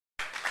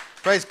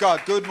Praise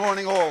God. Good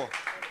morning, all.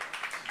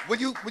 Will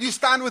you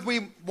stand with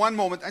me one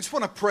moment? I just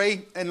want to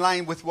pray in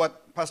line with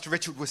what Pastor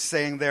Richard was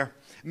saying there.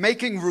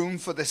 Making room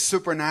for the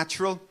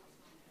supernatural.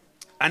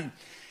 And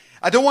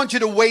I don't want you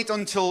to wait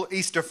until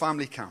Easter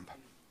family camp.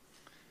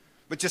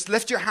 But just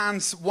lift your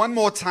hands one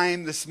more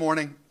time this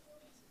morning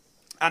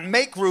and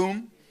make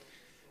room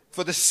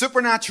for the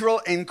supernatural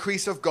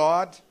increase of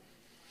God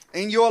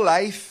in your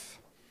life.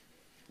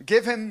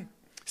 Give Him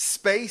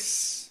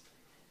space.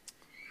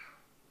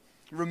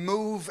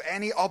 Remove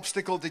any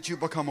obstacle that you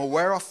become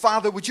aware of.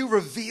 Father, would you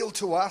reveal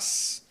to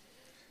us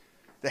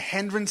the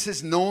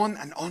hindrances known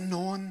and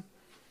unknown?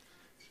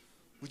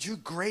 Would you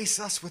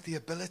grace us with the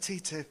ability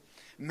to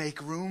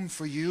make room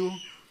for you?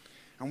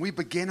 And we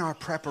begin our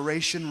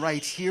preparation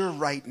right here,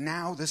 right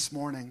now, this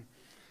morning.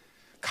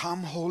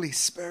 Come, Holy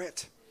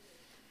Spirit.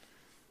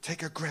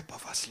 Take a grip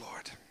of us,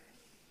 Lord.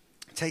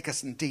 Take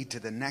us indeed to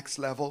the next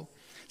level,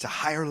 to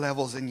higher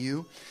levels in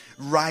you.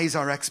 Rise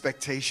our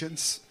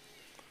expectations.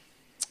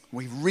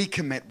 We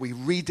recommit, we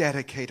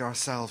rededicate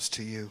ourselves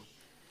to you.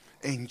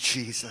 In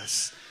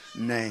Jesus'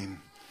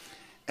 name.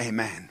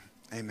 Amen.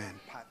 Amen.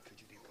 Pat, could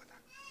you deal with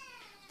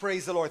that?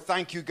 Praise the Lord.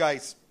 Thank you,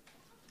 guys.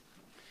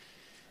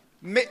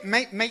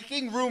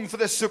 Making room for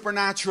the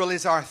supernatural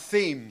is our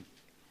theme.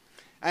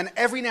 And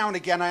every now and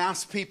again I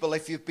ask people,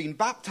 if you've been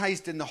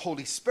baptized in the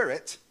Holy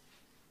Spirit,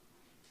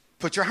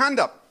 put your hand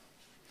up.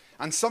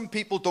 And some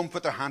people don't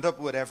put their hand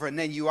up, whatever. And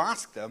then you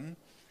ask them,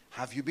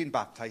 have you been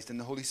baptized in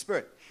the Holy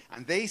Spirit?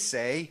 And they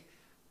say,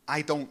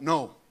 I don't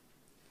know.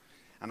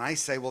 And I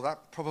say, well,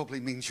 that probably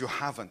means you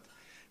haven't.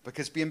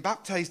 Because being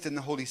baptized in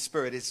the Holy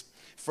Spirit is,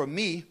 for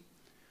me,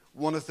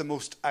 one of the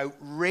most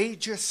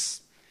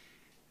outrageous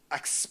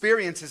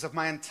experiences of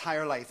my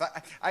entire life.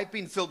 I've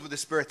been filled with the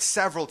Spirit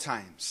several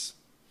times.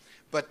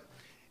 But,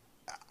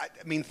 I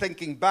mean,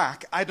 thinking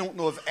back, I don't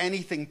know if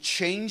anything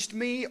changed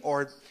me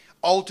or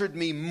altered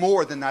me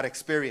more than that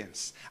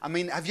experience. I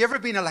mean, have you ever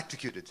been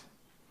electrocuted?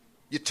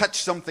 You touch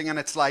something and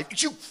it's like,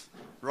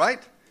 right?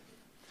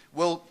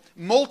 Well,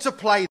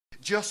 multiply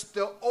just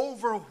the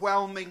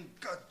overwhelming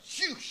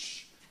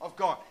gadoosh of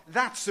God.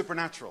 That's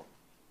supernatural.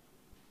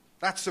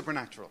 That's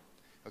supernatural.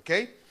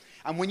 Okay?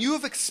 And when you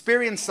have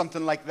experienced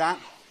something like that,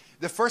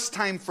 the first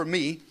time for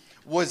me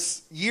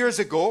was years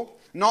ago,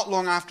 not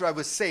long after I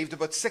was saved,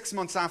 about 6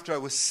 months after I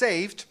was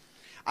saved,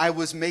 I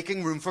was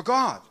making room for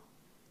God.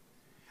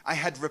 I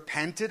had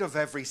repented of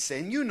every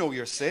sin. You know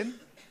your sin.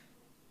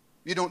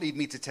 You don't need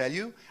me to tell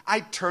you.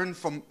 I turned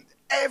from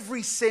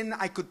every sin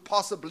I could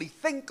possibly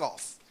think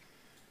of.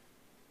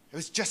 I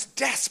was just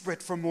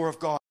desperate for more of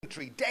God.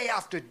 Day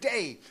after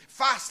day,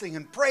 fasting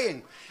and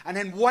praying. And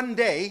then one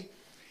day,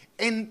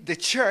 in the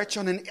church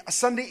on a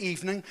Sunday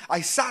evening,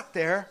 I sat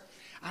there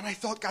and I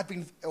thought I'd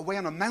been away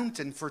on a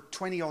mountain for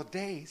 20 odd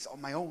days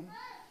on my own.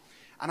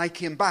 And I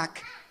came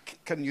back.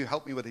 Can you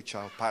help me with it,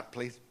 child, Pat,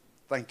 please?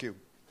 Thank you.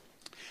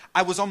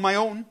 I was on my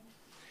own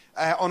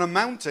on a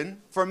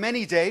mountain for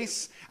many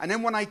days. And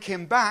then when I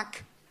came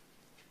back,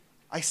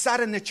 I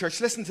sat in the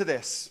church. Listen to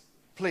this,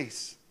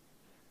 please.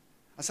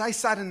 As I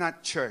sat in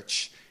that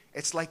church,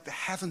 it's like the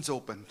heavens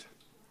opened.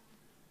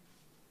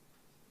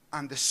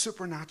 And the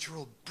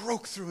supernatural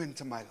broke through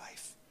into my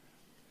life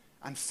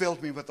and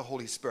filled me with the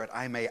Holy Spirit.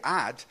 I may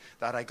add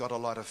that I got a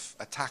lot of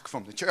attack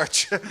from the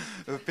church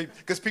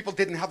because people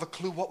didn't have a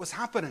clue what was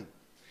happening.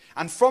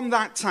 And from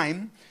that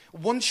time,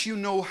 once you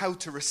know how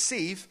to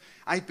receive,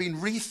 I've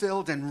been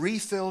refilled and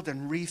refilled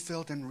and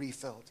refilled and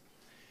refilled.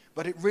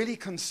 But it really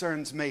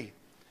concerns me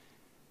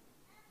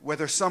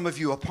whether some of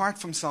you, apart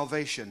from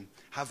salvation,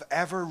 have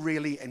ever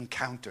really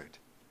encountered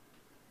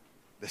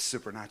the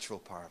supernatural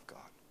power of God.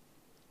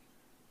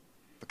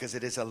 Because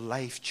it is a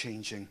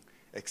life-changing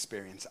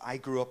experience. I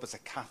grew up as a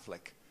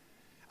Catholic,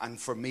 and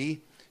for me,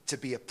 to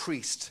be a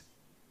priest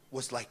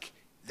was like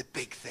the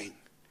big thing.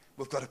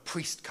 We've got a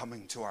priest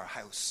coming to our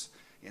house,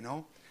 you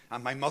know,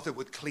 and my mother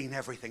would clean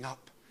everything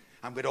up,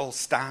 and we'd all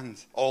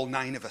stand, all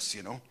 9 of us,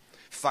 you know,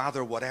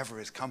 Father, whatever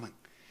is coming.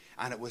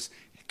 And it was,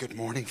 good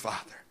morning,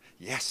 Father.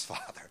 Yes,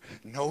 Father.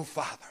 No,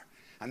 Father.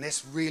 And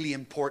this really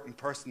important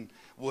person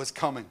was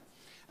coming.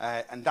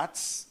 And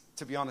that's,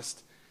 to be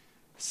honest,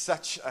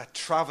 such a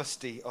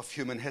travesty of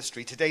human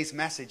history. Today's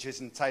message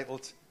is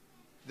entitled,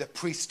 The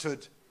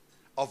Priesthood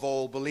of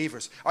All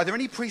Believers. Are there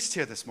any priests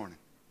here this morning?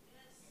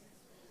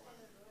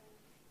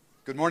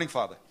 Good morning,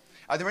 Father.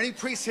 Are there any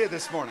priests here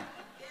this morning?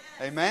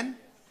 Amen?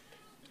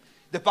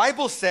 The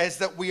Bible says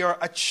that we are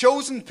a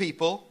chosen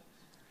people,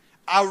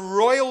 a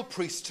royal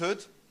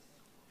priesthood,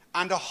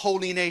 and a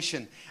holy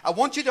nation. I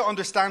want you to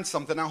understand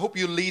something. I hope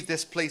you leave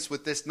this place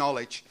with this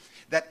knowledge.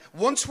 That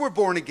once we're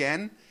born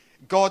again,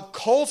 God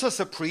calls us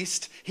a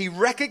priest. He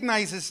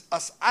recognizes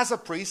us as a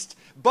priest.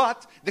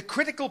 But the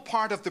critical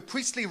part of the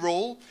priestly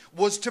role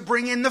was to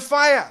bring in the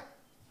fire.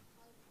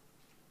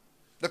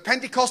 The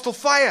Pentecostal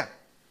fire.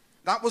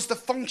 That was the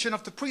function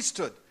of the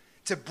priesthood.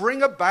 To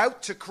bring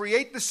about, to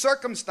create the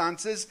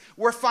circumstances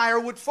where fire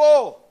would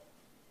fall.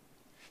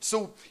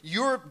 So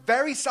your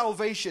very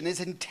salvation is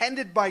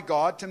intended by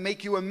God to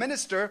make you a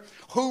minister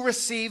who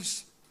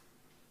receives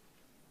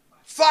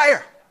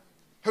fire.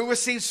 who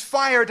receives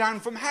fire down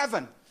from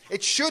heaven.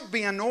 It should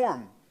be a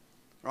norm,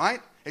 right?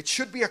 It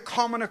should be a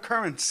common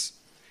occurrence.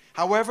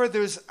 However,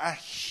 there's a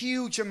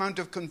huge amount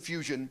of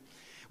confusion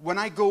when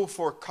I go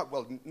for,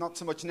 well, not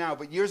so much now,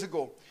 but years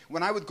ago,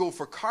 when I would go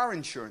for car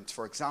insurance,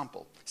 for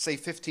example, say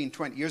 15,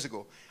 20 years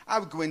ago, I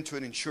would go into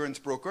an insurance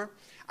broker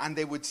and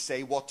they would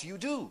say, what do you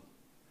do?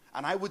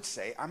 And I would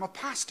say, I'm a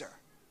pastor.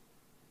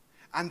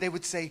 And they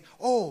would say,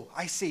 oh,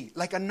 I see,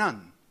 like a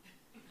nun.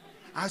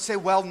 I would say,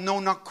 well, no,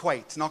 not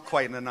quite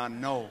a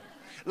nun, no.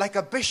 Like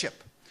a bishop.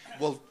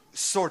 Well,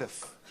 sort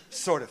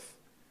of.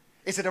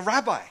 Is it a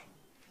rabbi? I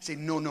say,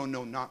 no,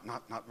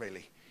 not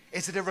really.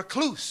 Is it a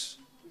recluse?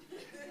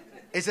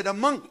 Is it a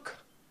monk?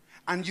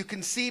 And you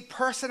can see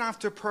person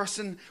after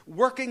person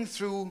working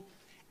through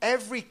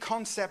every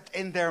concept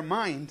in their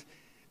mind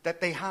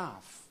that they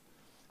have.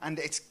 And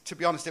it's, to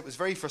be honest, it was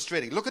very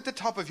frustrating. Look at the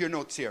top of your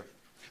notes here.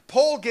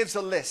 Paul gives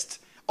a list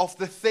of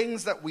the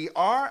things that we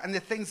are and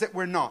the things that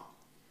we're not.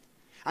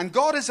 And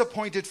God is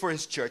appointed for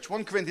his church.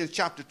 1 Corinthians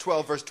chapter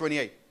 12, verse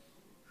 28.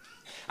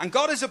 And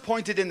God is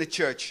appointed in the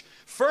church,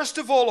 first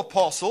of all,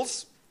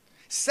 apostles,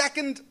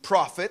 second,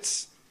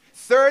 prophets,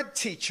 third,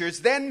 teachers,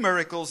 then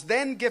miracles,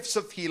 then gifts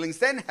of healings,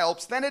 then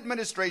helps, then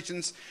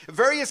administrations,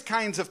 various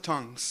kinds of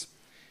tongues.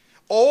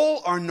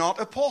 All are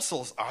not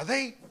apostles, are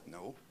they?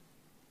 No.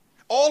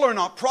 All are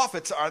not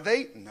prophets, are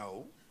they?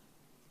 No.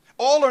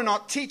 All are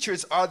not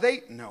teachers, are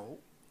they? No.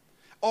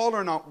 All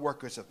are not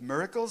workers of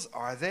miracles,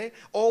 are they?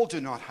 All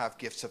do not have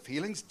gifts of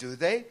healings, do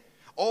they?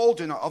 All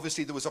do not,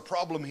 obviously there was a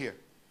problem here.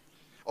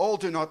 All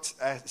do not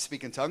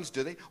speak in tongues,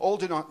 do they? All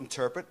do not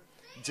interpret,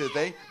 do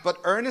they? But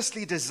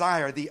earnestly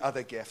desire the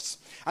other gifts.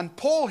 And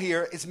Paul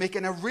here is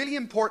making a really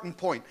important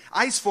point.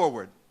 Eyes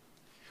forward.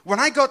 When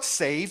I got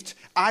saved,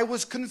 I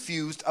was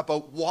confused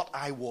about what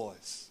I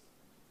was.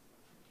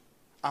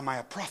 Am I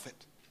a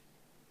prophet?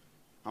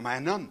 Am I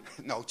a nun?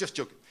 No, just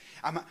joking.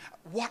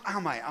 What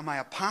am I? Am I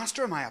a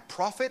pastor? Am I a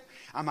prophet?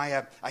 Am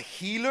I a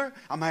healer?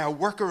 Am I a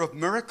worker of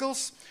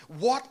miracles?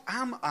 What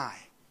am I?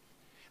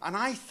 And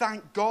I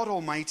thank God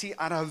Almighty,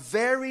 at a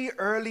very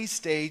early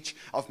stage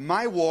of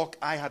my walk,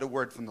 I had a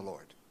word from the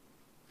Lord.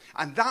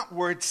 And that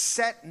word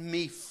set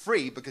me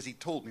free because he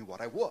told me what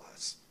I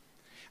was.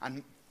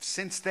 And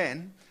since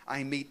then,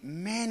 I meet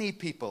many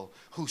people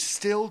who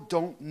still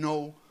don't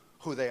know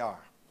who they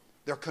are.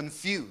 They're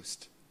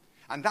confused.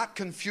 And that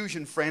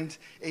confusion, friend,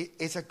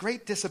 is a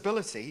great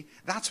disability.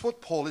 That's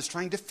what Paul is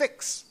trying to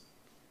fix.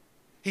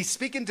 He's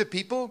speaking to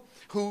people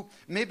who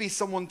maybe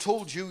someone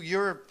told you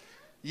you're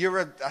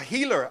a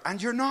healer and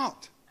you're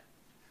not.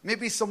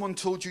 Maybe someone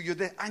told you you're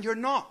this and you're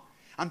not.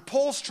 And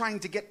Paul's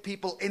trying to get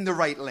people in the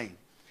right lane.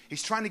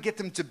 He's trying to get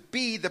them to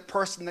be the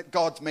person that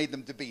God's made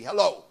them to be.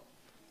 Hello.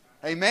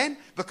 Amen?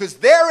 Because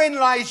therein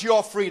lies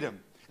your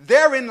freedom.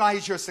 Therein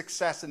lies your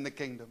success in the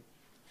kingdom.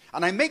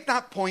 And I make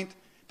that point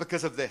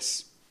because of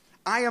this.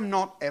 I am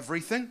not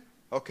everything,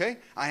 okay?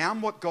 I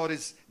am what God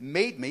has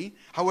made me.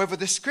 However,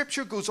 the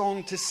scripture goes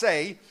on to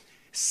say,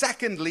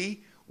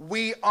 secondly,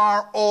 we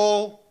are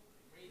all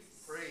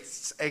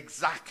priests.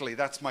 Exactly,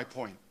 that's my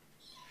point.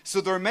 So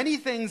there are many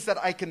things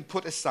that I can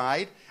put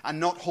aside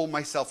and not hold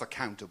myself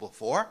accountable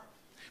for.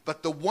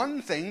 But the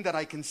one thing that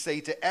I can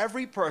say to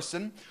every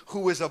person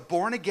who is a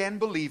born-again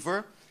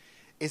believer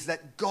is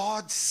that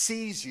God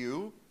sees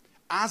you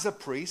as a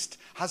priest,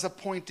 has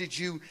appointed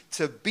you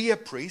to be a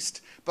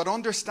priest, but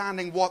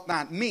understanding what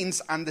that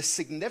means and the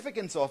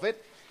significance of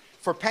it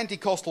for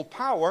Pentecostal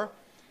power,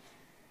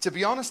 to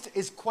be honest,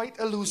 is quite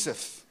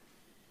elusive.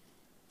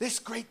 This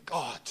great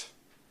God,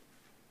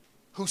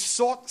 who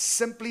sought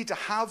simply to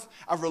have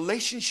a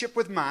relationship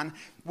with man,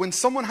 when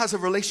someone has a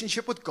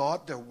relationship with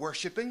God, they're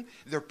worshiping,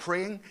 they're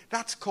praying,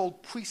 that's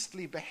called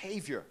priestly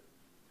behavior.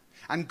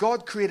 And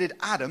God created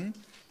Adam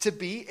to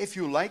be, if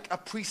you like, a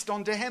priest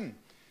unto him.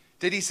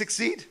 Did he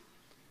succeed?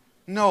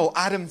 No,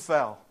 Adam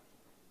fell.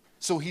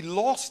 So he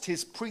lost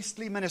his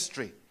priestly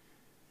ministry.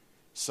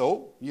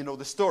 So, you know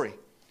the story.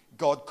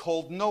 God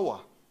called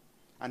Noah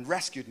and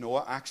rescued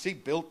Noah, actually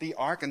built the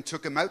ark and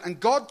took him out. And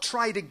God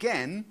tried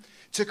again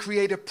to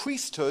create a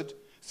priesthood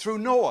through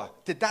Noah.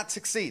 Did that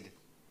succeed?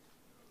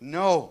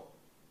 No.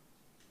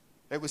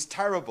 It was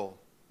terrible.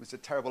 It was a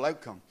terrible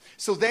outcome.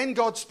 So then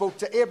God spoke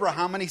to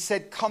Abraham and he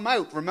said, come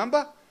out,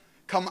 remember?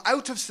 Come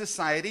out of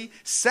society,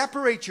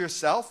 separate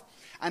yourself.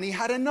 And he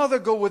had another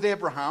go with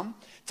Abraham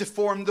to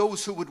form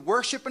those who would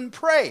worship and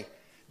pray.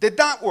 Did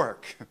that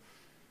work?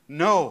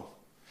 No.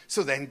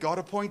 So then God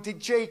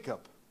appointed Jacob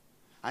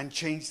and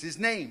changed his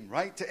name,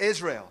 right, to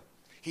Israel.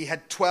 He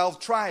had 12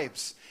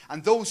 tribes.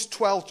 And those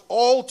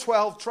all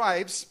 12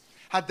 tribes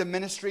had the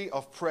ministry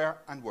of prayer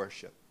and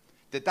worship.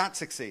 Did that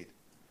succeed?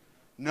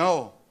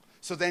 No.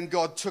 So then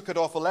God took it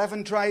off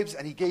 11 tribes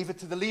and he gave it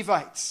to the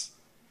Levites.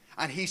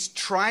 And he's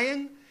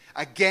trying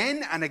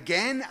again and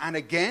again and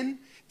again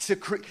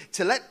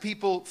to let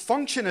people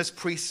function as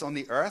priests on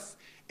the earth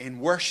in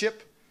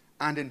worship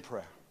and in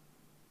prayer.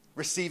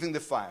 Receiving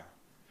the fire.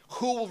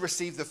 Who will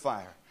receive the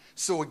fire?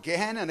 So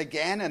again and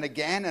again and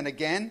again and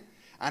again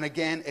and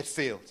again it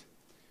failed.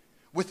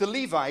 With the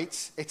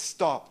Levites, it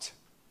stopped.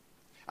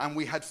 And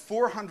we had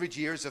 400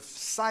 years of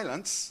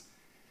silence.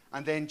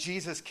 And then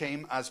Jesus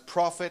came as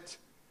prophet,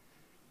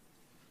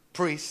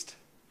 priest,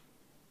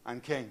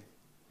 and king.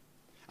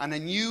 And a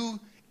new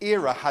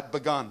era had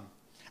begun.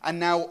 And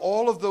now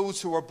all of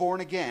those who are born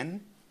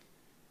again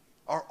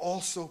are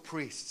also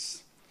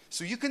priests.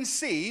 So you can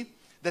see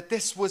that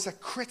this was a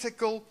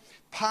critical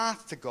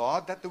path to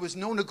God, that there was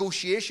no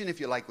negotiation, if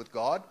you like, with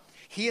God.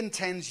 He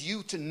intends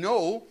you to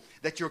know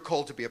that you're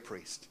called to be a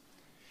priest.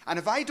 And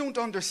if I don't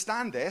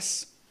understand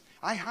this,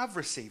 I have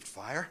received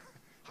fire.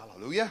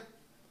 Hallelujah.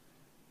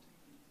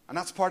 And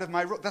that's part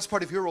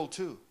of your role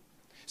too.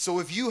 So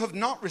if you have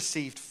not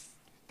received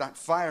that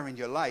fire in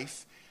your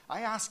life,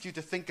 I ask you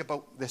to think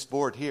about this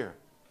board here.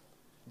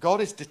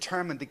 God is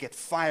determined to get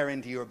fire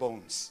into your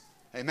bones.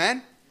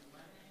 Amen?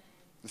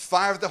 The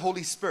fire of the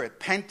Holy Spirit,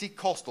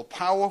 Pentecostal,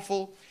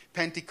 powerful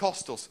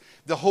Pentecostals.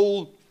 The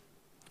whole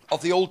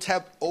of the Old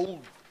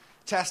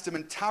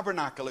Testament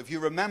tabernacle, if you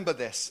remember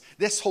this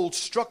whole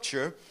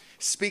structure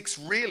speaks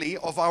really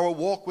of our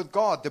walk with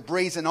God. The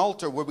brazen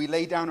altar where we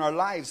lay down our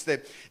lives,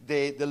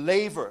 the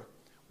laver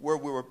where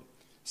we were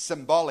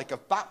symbolic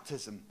of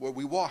baptism, where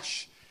we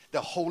wash,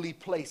 the holy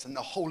place and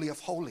the holy of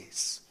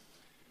holies.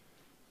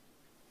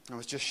 I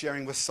was just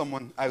sharing with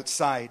someone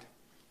outside.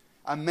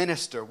 A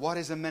minister. What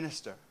is a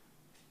minister?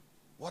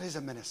 What is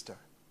a minister?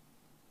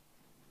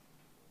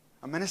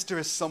 A minister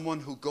is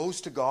someone who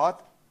goes to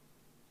God,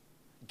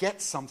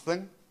 gets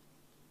something,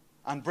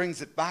 and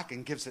brings it back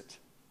and gives it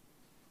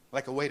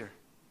like a waiter.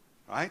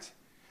 Right?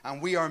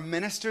 And we are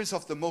ministers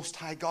of the Most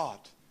High God.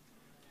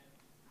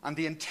 And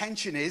the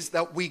intention is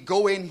that we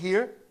go in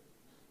here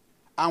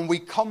and we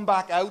come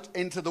back out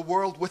into the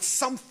world with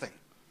something.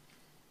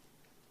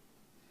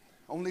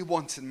 Only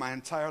once in my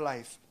entire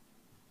life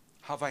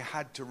have I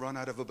had to run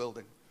out of a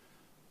building,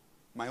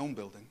 my own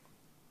building,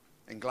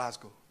 in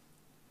Glasgow.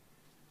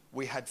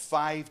 We had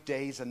 5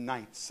 days and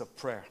nights of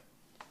prayer,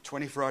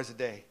 24 hours a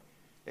day.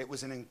 It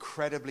was an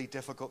incredibly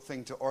difficult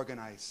thing to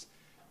organize.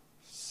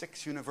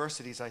 6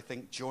 universities, I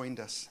think,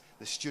 joined us,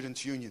 the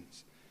students'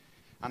 unions.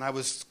 And I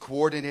was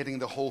coordinating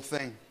the whole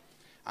thing.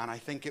 And I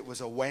think it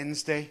was a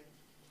Wednesday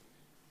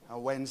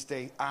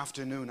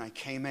afternoon I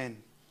came in.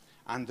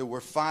 And there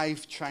were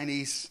 5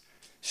 Chinese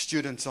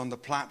students on the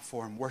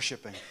platform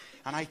worshiping.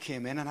 And I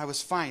came in and I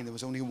was fine. There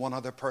was only one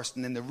other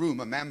person in the room,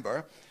 a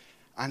member,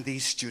 and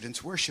these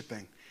students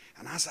worshiping.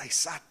 And as I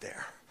sat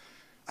there,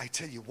 I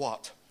tell you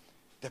what,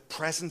 the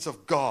presence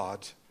of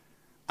God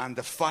and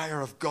the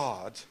fire of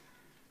God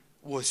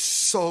was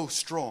so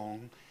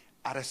strong.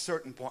 At a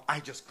certain point, I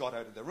just got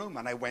out of the room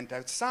and I went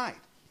outside.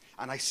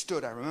 And I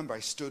remember I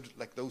stood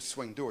like those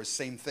swing doors,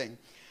 same thing.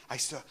 I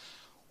stood,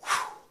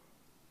 whew.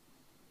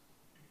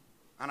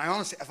 And I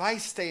honestly, if I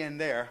stay in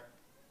there,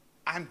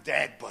 I'm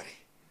dead, buddy.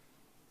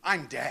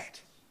 I'm dead.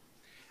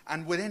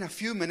 And within a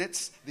few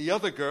minutes, the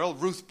other girl,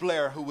 Ruth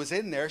Blair, who was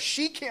in there,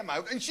 she came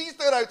out and she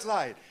stood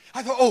outside.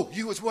 I thought, oh,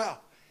 you as well.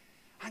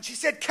 And she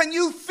said, can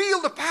you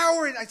feel the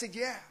power? And I said,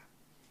 yeah.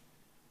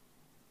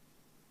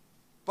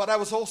 But I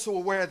was also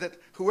aware that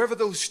whoever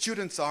those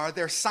students are,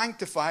 they're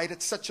sanctified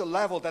at such a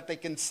level that they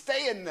can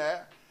stay in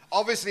there.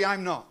 Obviously,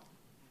 I'm not.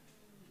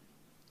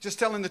 Just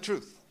telling the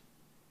truth.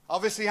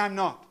 Obviously, I'm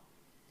not.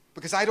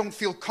 Because I don't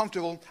feel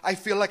comfortable. I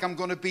feel like I'm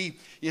going to be,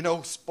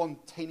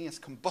 spontaneous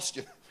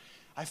combustion.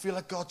 I feel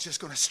like God's just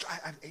going to strike.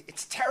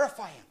 It's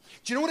terrifying.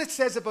 Do you know what it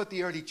says about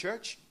the early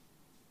church?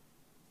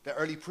 The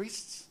early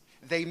priests?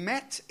 They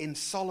met in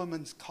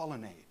Solomon's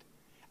colonnade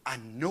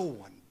and no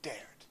one dared.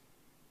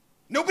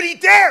 Nobody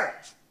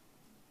dared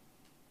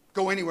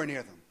go anywhere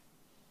near them.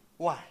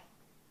 Why?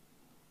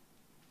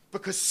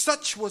 Because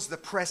such was the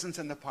presence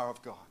and the power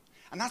of God.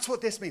 And that's what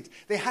this means.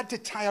 They had to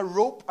tie a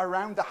rope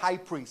around the high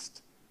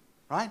priest.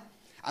 Right?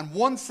 And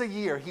once a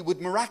year, he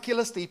would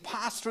miraculously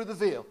pass through the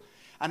veil.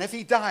 And if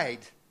he died,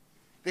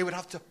 they would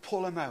have to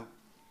pull him out.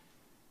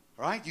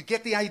 Right? You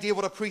get the idea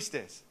what a priest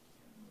is.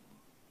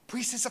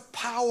 Priest is a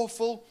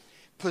powerful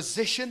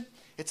position.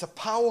 It's a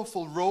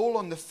powerful role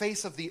on the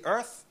face of the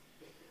earth.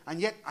 And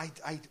yet,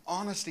 I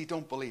honestly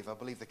don't believe, I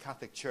believe the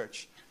Catholic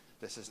Church,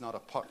 this is not a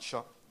pot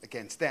shot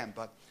against them,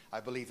 but I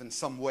believe in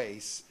some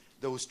ways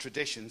those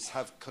traditions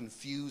have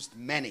confused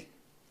many.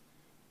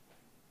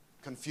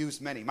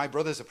 Confused many. My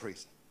brother's a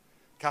priest,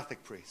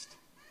 Catholic priest.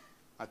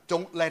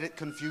 Don't let it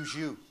confuse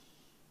you.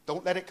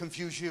 Don't let it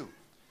confuse you.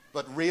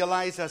 But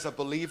realize as a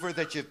believer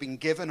that you've been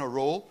given a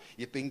role,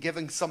 you've been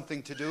given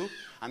something to do,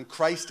 and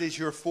Christ is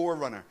your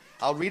forerunner.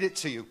 I'll read it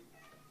to you.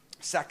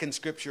 Second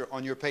scripture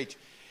on your page.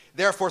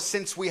 Therefore,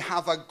 since we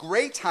have a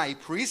great high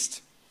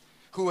priest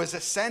who has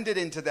ascended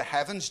into the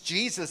heavens,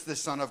 Jesus, the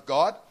Son of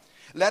God,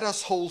 let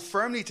us hold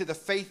firmly to the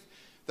faith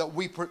that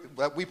we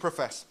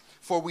profess.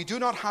 For we do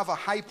not have a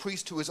high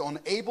priest who is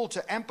unable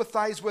to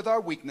empathize with our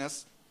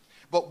weakness,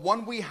 but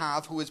one we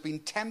have who has been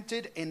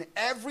tempted in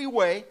every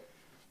way,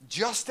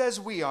 just as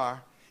we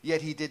are,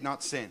 yet he did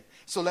not sin.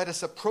 So let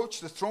us approach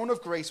the throne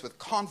of grace with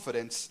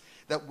confidence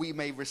that we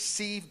may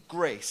receive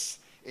grace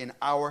in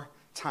our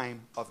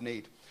time of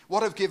need.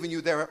 What I've given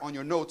you there on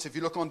your notes, if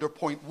you look under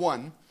point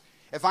 1,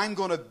 if I'm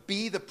going to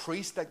be the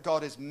priest that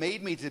God has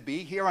made me to be,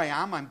 here I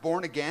am, I'm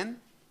born again.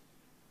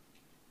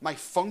 My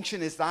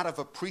function is that of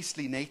a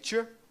priestly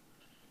nature.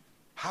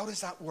 How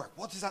does that work?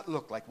 What does that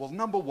look like? Well,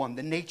 number one,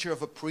 the nature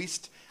of a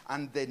priest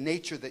and the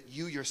nature that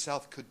you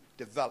yourself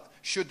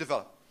should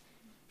develop.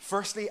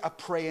 Firstly, a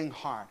praying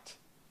heart.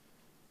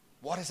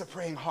 What is a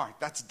praying heart?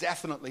 That's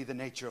definitely the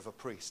nature of a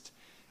priest.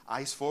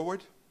 Eyes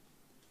forward.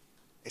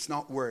 It's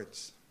not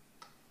words.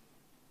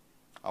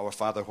 Our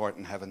Father who art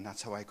in heaven.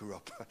 That's how I grew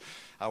up.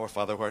 Our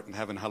Father who art in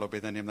heaven, hallowed be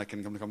thy name, thy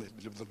kingdom come.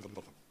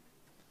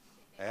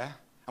 Yeah?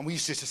 And we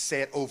used to just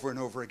say it over and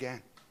over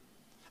again.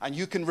 And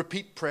you can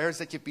repeat prayers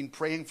that you've been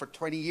praying for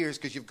 20 years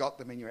because you've got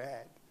them in your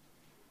head.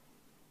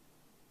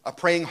 A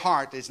praying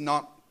heart is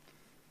not,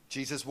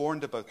 Jesus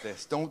warned about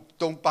this.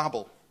 Don't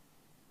babble.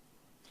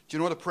 Do you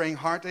know what a praying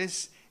heart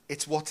is?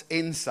 It's what's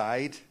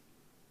inside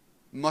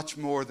much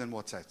more than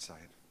what's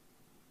outside.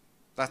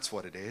 That's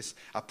what it is.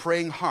 A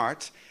praying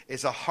heart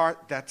is a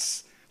heart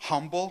that's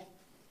humble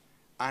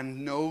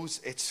and knows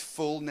its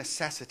full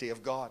necessity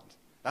of God.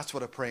 That's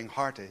what a praying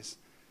heart is.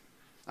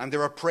 And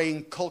there are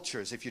praying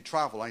cultures. If you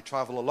travel, I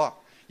travel a lot.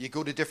 You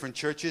go to different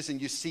churches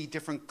and you see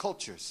different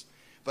cultures.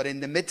 But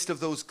in the midst of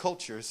those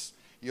cultures,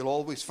 you'll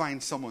always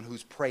find someone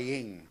who's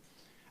praying.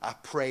 A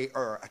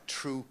prayer, a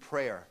true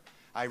prayer.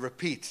 I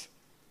repeat,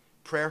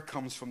 prayer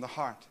comes from the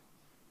heart.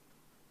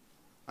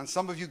 And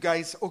some of you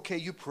guys, okay,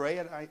 you pray,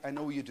 and I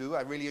know you do.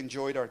 I really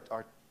enjoyed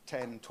our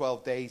 10,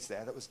 12 days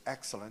there. That was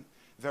excellent.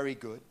 Very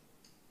good.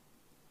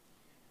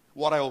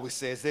 What I always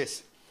say is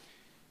this.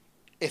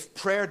 If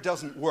prayer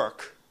doesn't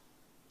work,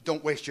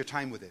 don't waste your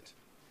time with it.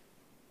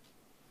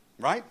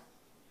 Right?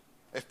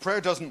 If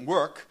prayer doesn't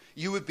work,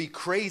 you would be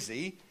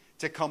crazy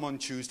to come on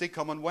Tuesday,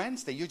 come on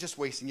Wednesday. You're just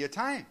wasting your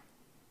time.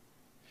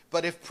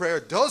 But if prayer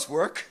does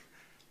work,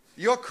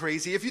 you're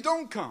crazy if you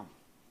don't come.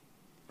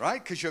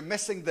 Right? Because you're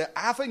missing the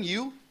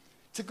avenue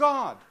to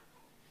God.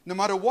 No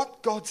matter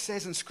what God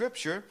says in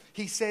Scripture,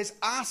 He says,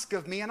 ask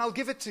of me and I'll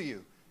give it to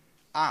you.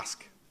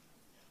 Ask.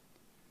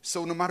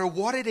 So no matter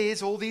what it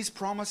is, all these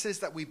promises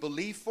that we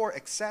believe for,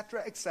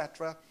 etc.,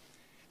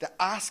 the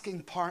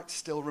asking part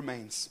still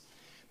remains.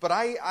 But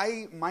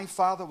my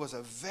father was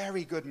a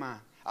very good man,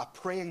 a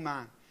praying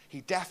man.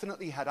 He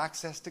definitely had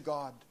access to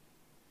God.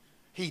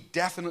 He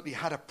definitely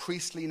had a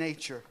priestly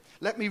nature.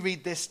 Let me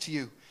read this to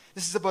you.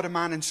 This is about a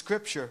man in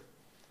Scripture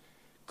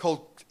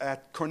called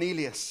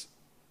Cornelius.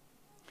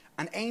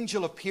 An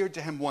angel appeared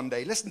to him one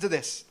day. Listen to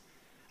this.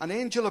 An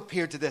angel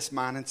appeared to this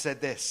man and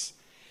said this.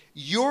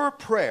 Your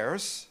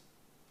prayers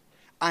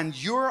and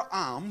your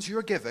alms,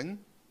 your giving,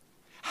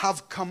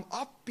 have come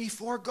up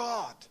before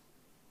God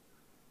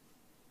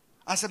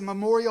as a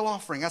memorial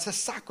offering, as a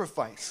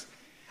sacrifice.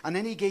 And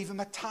then he gave him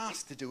a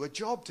task to do, a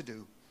job to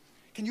do.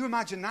 Can you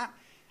imagine that?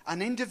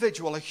 An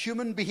individual, a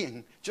human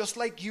being, just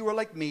like you or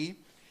like me,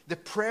 the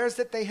prayers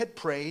that they had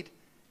prayed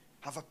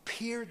have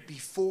appeared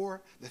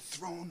before the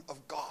throne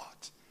of God.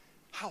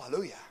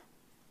 Hallelujah.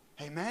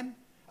 Amen?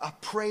 A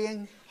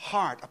praying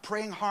heart. A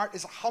praying heart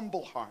is a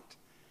humble heart.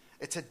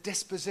 It's a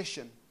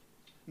disposition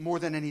more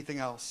than anything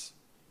else.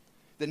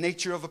 The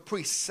nature of a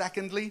priest.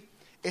 Secondly,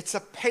 it's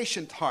a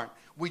patient heart.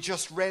 We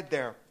just read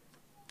there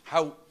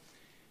how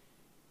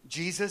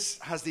Jesus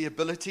has the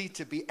ability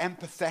to be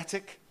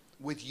empathetic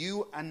with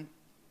you and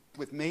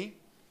with me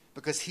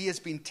because He has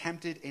been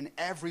tempted in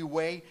every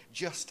way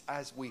just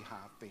as we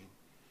have been.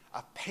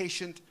 A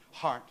patient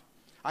heart.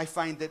 I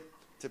find that,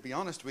 to be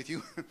honest with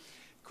you,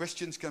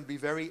 Christians can be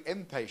very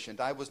impatient.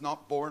 I was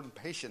not born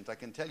patient, I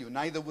can tell you.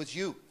 Neither was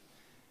you.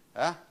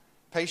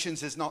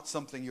 Patience is not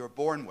something you're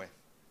born with.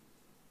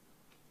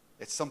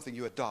 It's something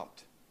you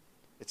adopt.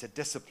 It's a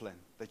discipline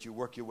that you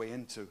work your way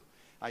into.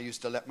 I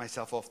used to let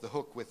myself off the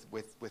hook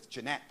with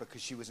Jeanette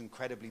because she was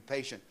incredibly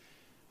patient.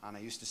 And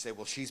I used to say,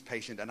 well, she's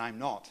patient and I'm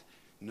not.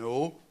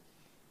 No.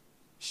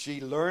 She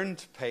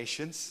learned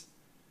patience,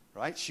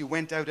 right? She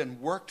went out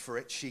and worked for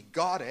it. She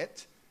got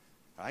it,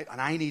 right? And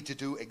I need to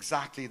do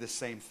exactly the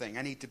same thing.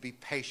 I need to be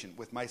patient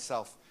with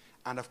myself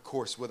and, of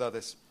course, with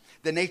others.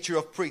 The nature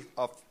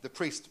of the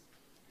priest.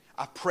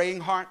 A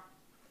praying heart,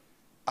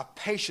 a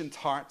patient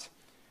heart,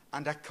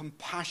 and a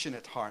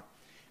compassionate heart.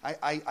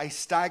 I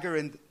stagger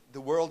in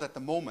the world at the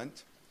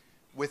moment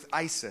with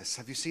ISIS.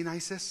 Have you seen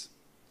ISIS?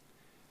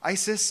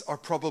 ISIS are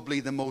probably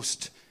the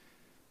most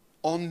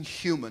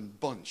unhuman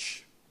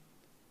bunch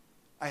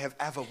I have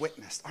ever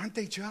witnessed. Aren't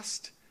they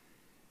just?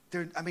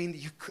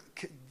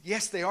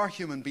 Yes, they are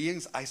human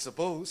beings, I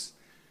suppose.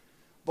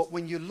 But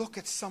when you look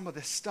at some of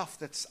the stuff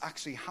that's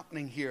actually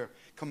happening here,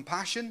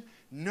 compassion?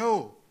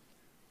 No.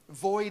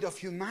 Void of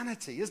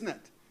humanity, isn't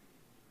it?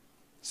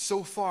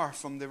 So far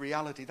from the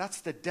reality.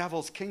 That's the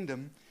devil's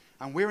kingdom,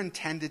 and we're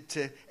intended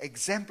to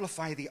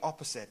exemplify the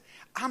opposite.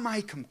 Am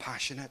I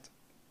compassionate?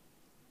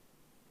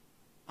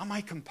 Am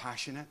I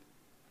compassionate?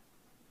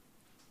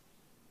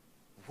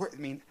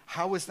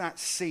 How is that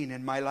seen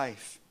in my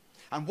life?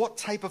 And what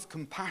type of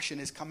compassion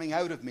is coming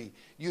out of me?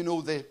 You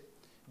know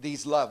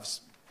these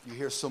loves. You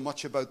hear so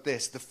much about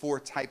this, the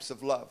 4 types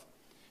of love.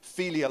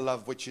 Philia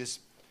love, which is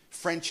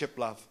friendship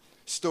love.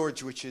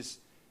 Storge, which is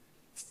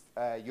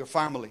your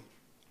family.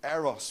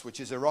 Eros, which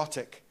is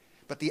erotic.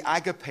 But the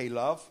agape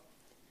love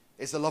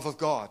is the love of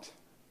God.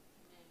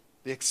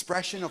 The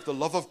expression of the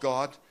love of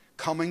God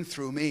coming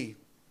through me.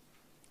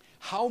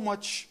 How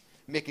much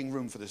making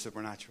room for the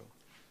supernatural?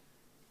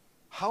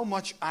 How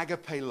much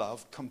agape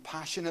love,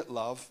 compassionate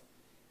love,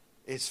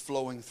 is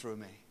flowing through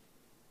me?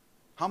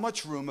 How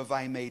much room have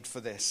I made for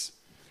this?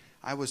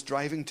 I was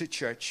driving to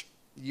church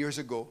years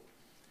ago.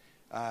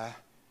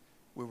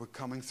 We were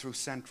coming through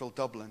central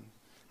Dublin,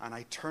 and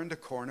I turned a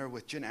corner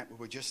with Jeanette. We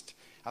were just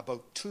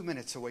about 2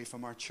 minutes away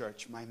from our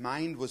church. My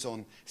mind was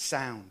on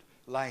sound,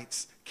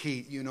 lights,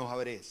 key. You know how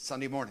it is.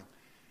 Sunday morning.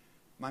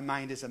 My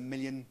mind is a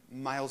million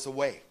miles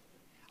away.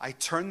 I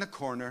turned the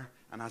corner,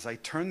 and as I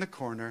turned the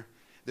corner,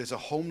 there's a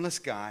homeless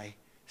guy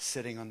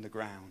sitting on the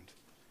ground.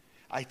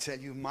 I tell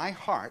you, my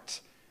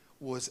heart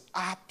was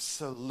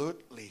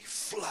absolutely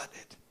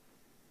flooded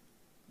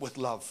with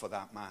love for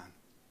that man.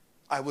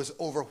 I was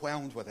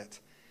overwhelmed with it.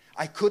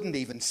 I couldn't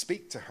even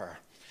speak to her.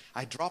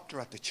 I dropped her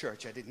at the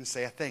church. I didn't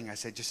say a thing. I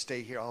said, just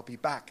stay here, I'll be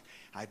back.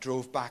 I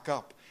drove back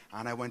up,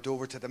 and I went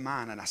over to the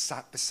man, and I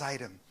sat beside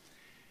him.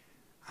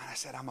 And I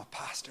said, I'm a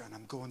pastor, and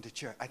I'm going to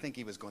church. I think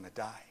he was going to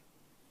die.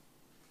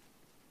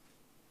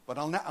 But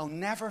I'll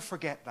never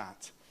forget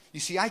that. You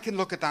see, I can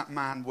look at that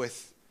man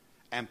with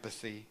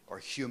empathy or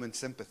human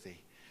sympathy.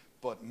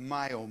 But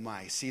my, oh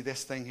my, see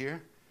this thing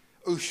here?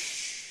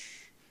 Oosh.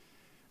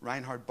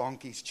 Reinhard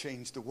Bonnke's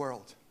changed the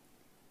world.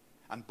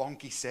 And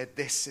Bonnke said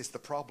this is the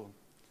problem,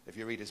 if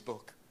you read his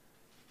book.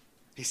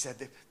 He said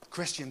that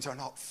Christians are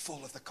not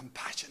full of the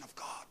compassion of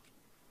God.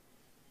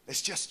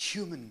 It's just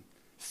human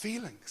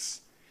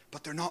feelings.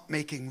 But they're not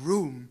making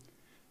room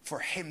for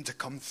him to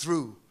come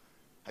through.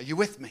 Are you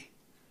with me?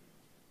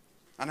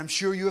 And I'm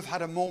sure you have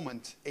had a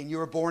moment in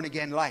your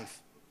born-again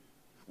life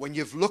when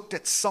you've looked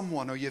at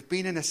someone or you've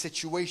been in a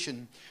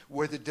situation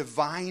where the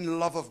divine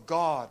love of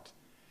God,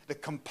 the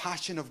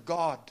compassion of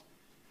God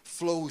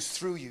flows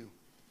through you.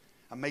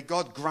 And may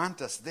God grant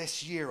us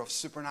this year of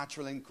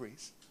supernatural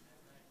increase,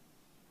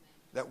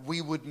 that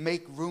we would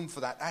make room for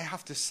that. I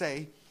have to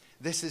say,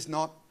 this is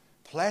not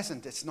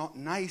pleasant. It's not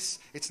nice.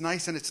 It's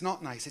nice and it's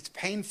not nice. It's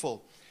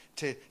painful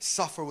to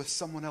suffer with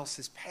someone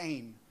else's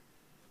pain.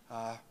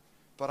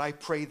 But I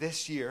pray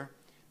this year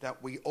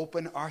that we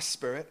open our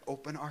spirit,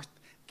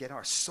 get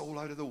our soul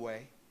out of the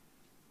way,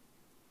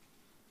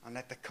 and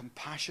let the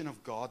compassion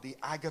of God, the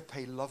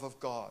agape love of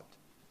God,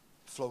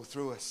 flow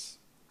through us.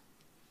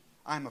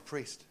 I'm a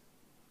priest.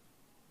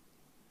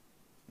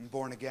 I'm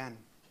born again.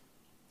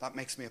 That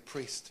makes me a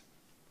priest.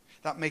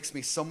 That makes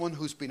me someone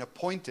who's been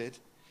appointed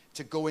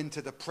to go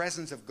into the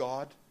presence of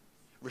God,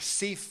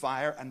 receive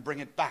fire, and bring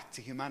it back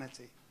to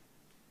humanity.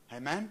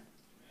 Amen?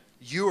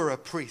 You are a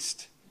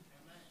priest.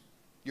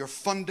 Your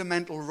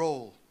fundamental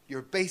role,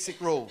 your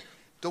basic role.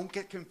 Don't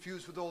get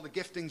confused with all the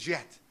giftings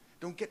yet.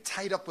 Don't get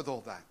tied up with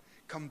all that.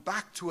 Come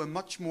back to a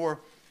much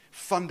more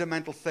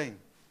fundamental thing,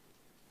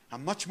 a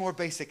much more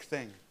basic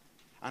thing,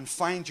 and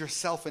find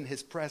yourself in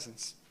his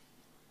presence.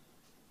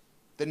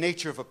 The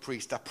nature of a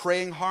priest, a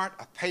praying heart,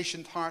 a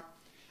patient heart,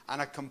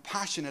 and a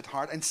compassionate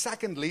heart. And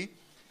secondly,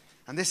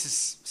 and this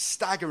is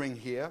staggering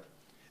here,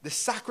 the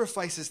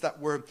sacrifices that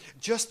were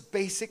just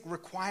basic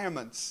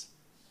requirements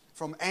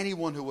from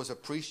anyone who was a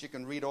priest. You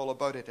can read all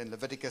about it in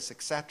Leviticus,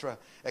 etc.,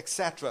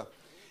 etc.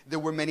 There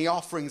were many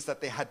offerings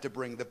that they had to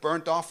bring. The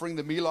burnt offering,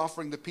 the meal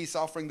offering, the peace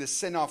offering, the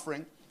sin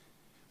offering.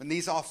 And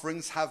these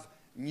offerings have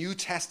New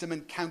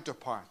Testament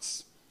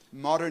counterparts,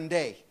 modern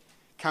day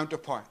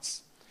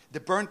counterparts. The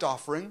burnt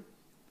offering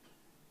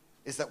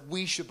is that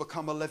we should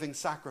become a living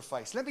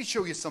sacrifice. Let me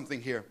show you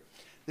something here.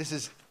 This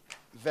is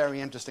a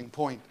very interesting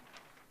point.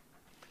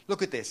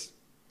 Look at this.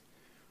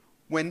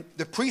 When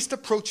the priest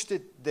approached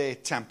the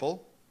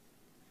temple,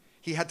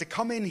 he had to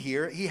come in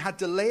here. He had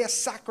to lay a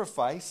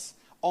sacrifice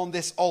on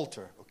this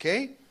altar,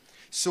 okay?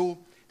 So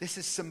this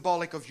is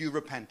symbolic of you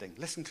repenting.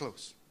 Listen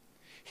close.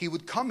 He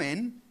would come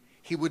in,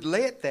 he would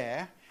lay it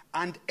there,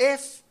 and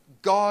if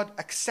God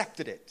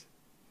accepted it,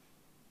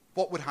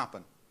 what would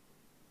happen?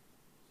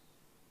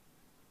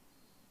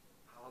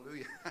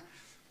 Hallelujah.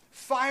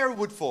 Fire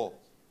would fall.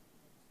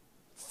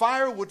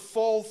 Fire would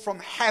fall from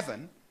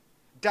heaven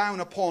down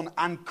upon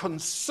and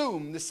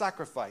consume the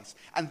sacrifice.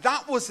 And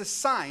that was a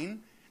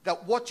sign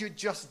that what you'd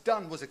just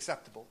done was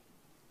acceptable.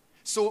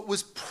 So it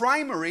was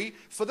primary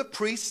for the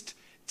priest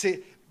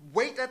to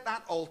wait at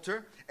that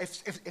altar.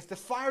 If the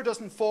fire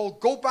doesn't fall,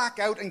 go back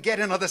out and get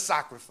another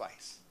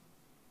sacrifice.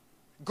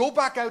 Go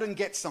back out and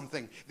get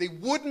something. They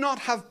would not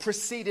have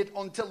proceeded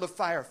until the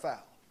fire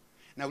fell.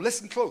 Now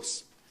listen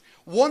close.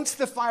 Once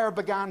the fire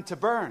began to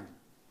burn,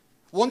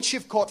 once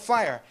you've caught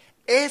fire,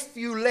 if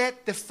you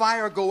let the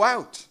fire go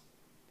out,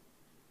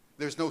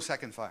 there's no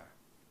second fire.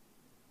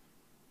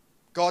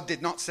 God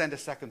did not send a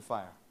second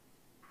fire.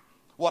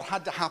 What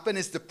had to happen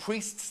is the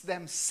priests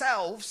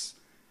themselves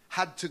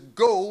had to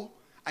go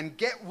and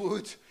get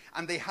wood,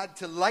 and they had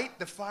to light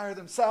the fire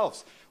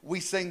themselves. We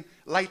sing,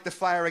 light the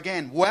fire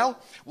again. Well,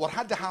 what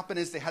had to happen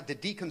is they had to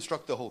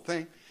deconstruct the whole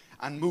thing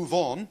and move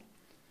on.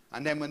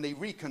 And then when they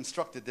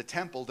reconstructed the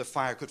temple, the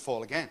fire could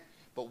fall again.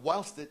 But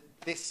whilst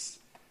this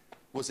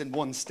was in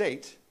one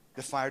state,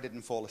 the fire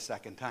didn't fall a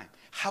second time.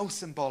 How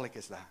symbolic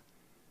is that?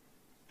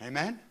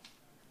 Amen?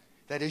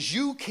 That as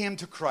you came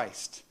to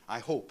Christ, I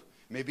hope,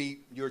 maybe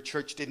your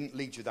church didn't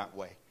lead you that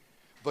way,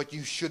 but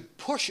you should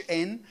push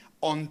in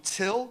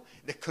until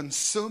the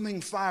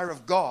consuming fire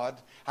of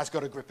God has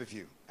got a grip of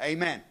you.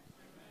 Amen.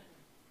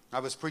 I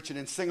was preaching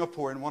in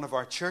Singapore in one of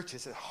our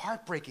churches, a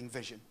heartbreaking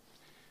vision.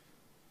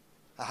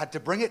 I had to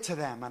bring it to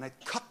them, and it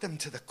cut them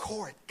to the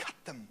core. It cut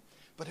them.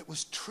 But it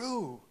was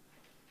true.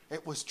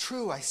 It was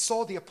true. I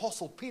saw the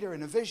Apostle Peter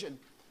in a vision,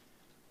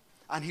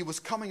 and he was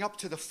coming up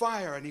to the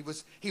fire, and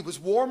he was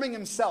warming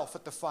himself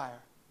at the fire.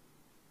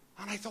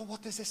 And I thought,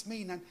 what does this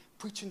mean? I'm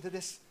preaching to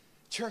this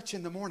church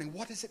in the morning.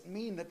 What does it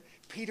mean that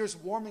Peter's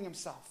warming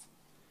himself?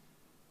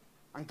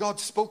 And God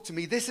spoke to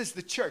me. This is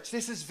the church.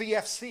 This is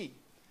VFC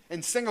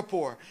in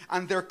Singapore.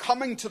 And they're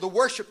coming to the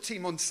worship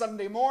team on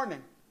Sunday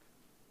morning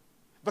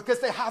because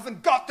they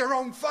haven't got their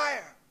own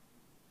fire.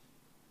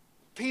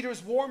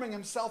 Peter's warming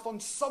himself on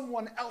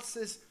someone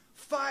else's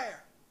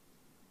fire.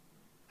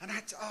 And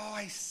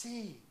I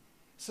see.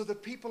 So the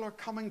people are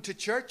coming to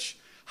church.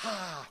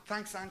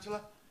 Thanks,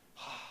 Angela.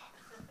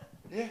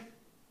 Yeah.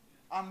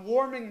 I'm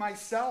warming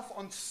myself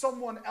on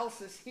someone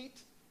else's heat,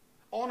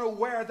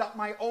 unaware that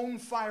my own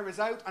fire is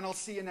out, and I'll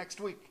see you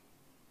next week.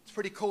 It's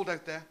pretty cold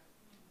out there.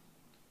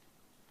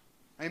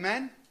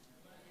 Amen?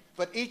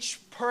 But each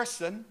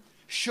person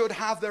should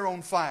have their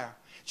own fire.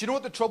 Do you know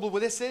what the trouble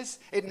with this is?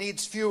 It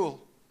needs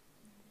fuel.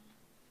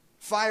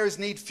 Fires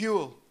need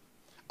fuel.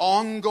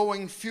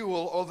 Ongoing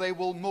fuel, or they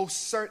will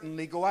most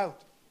certainly go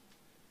out.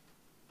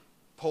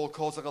 Paul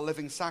calls it a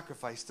living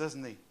sacrifice,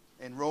 doesn't he?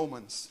 In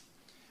Romans.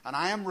 And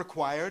I am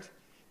required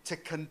to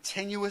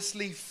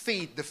continuously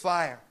feed the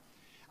fire.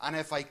 And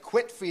if I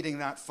quit feeding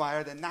that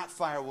fire, then that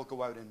fire will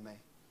go out in me.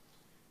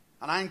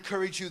 And I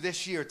encourage you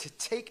this year to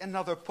take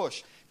another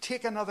push.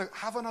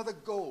 Have another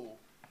go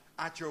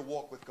at your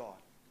walk with God.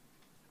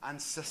 And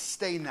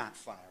sustain that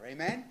fire.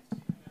 Amen?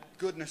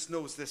 Goodness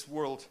knows this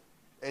world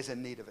is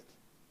in need of it.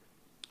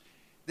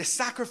 The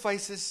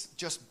sacrifices,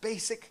 just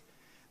basic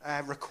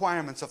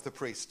requirements of the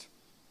priest.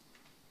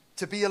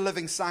 To be a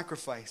living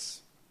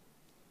sacrifice.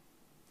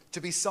 To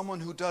be someone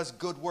who does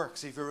good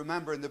works. If you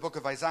remember in the book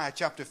of Isaiah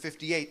chapter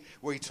 58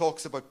 where he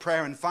talks about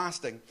prayer and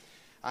fasting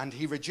and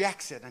he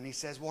rejects it and he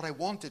says, what I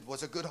wanted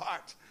was a good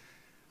heart.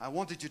 I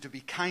wanted you to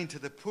be kind to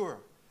the poor,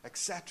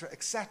 etc.,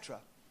 etc.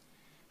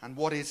 And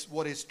what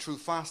is true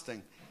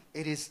fasting?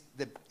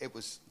 It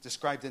was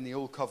described in the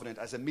Old Covenant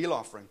as a meal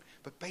offering,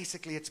 but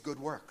basically it's good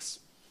works.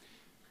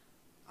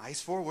 Eyes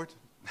forward.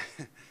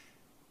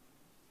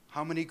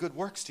 How many good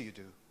works do you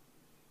do?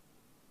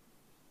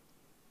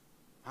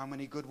 How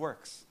many good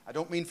works? I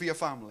don't mean for your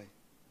family.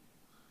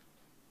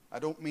 I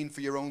don't mean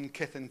for your own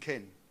kith and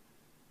kin.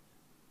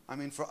 I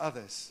mean for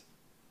others.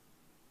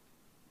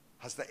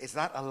 Is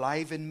that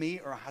alive in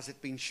me, or has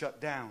it been shut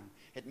down?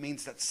 It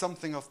means that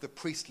something of the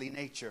priestly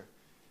nature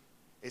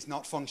is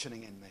not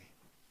functioning in me.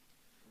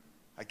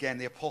 Again,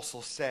 the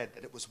apostles said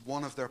that it was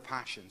one of their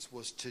passions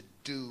was to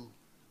do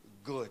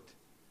good.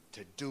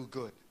 To do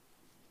good.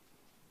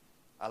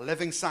 A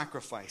living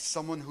sacrifice,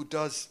 someone who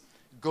does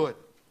good.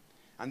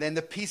 And then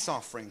the peace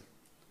offering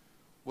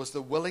was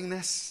the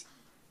willingness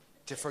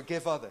to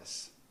forgive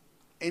others.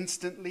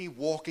 Instantly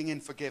walking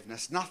in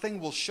forgiveness. Nothing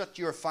will shut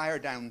your fire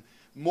down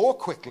more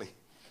quickly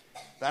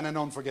than an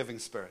unforgiving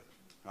spirit.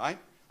 Right?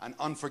 An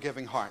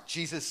unforgiving heart.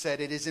 Jesus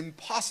said it is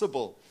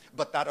impossible,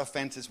 but that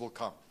offenses will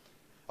come.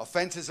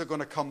 Offenses are going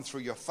to come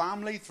through your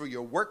family, through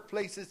your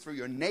workplaces, through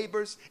your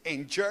neighbors,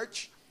 in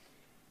church.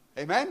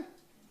 Amen?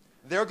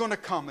 They're going to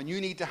come, and you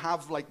need to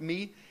have, like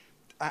me,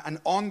 an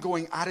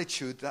ongoing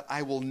attitude that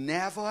I will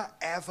never,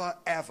 ever,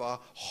 ever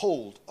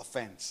hold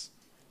offense.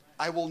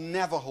 I will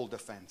never hold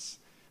offense.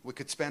 We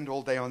could spend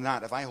all day on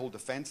that. If I hold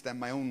offense, then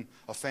my own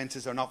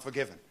offenses are not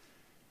forgiven.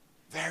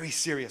 Very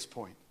serious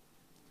point.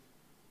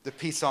 The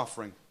peace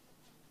offering.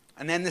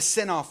 And then the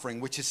sin offering,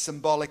 which is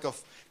symbolic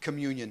of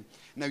communion.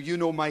 Now, you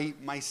know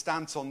my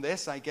stance on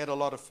this. I get a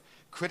lot of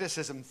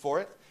criticism for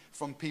it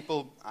from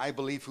people, I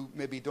believe, who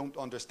maybe don't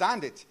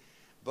understand it.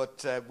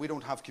 But we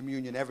don't have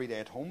communion every day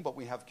at home, but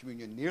we have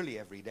communion nearly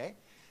every day.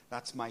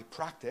 That's my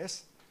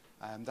practice.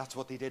 That's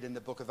what they did in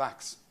the book of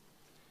Acts.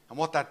 And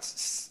what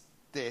that's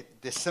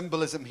the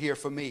symbolism here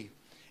for me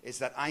is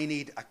that I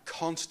need a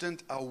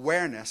constant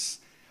awareness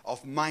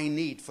of my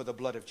need for the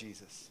blood of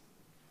Jesus.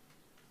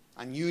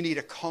 And you need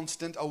a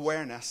constant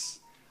awareness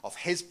of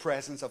his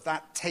presence, of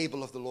that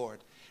table of the Lord.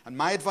 And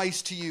my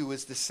advice to you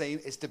is the same,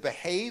 is to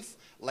behave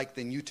like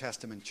the New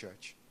Testament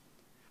church.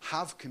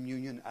 Have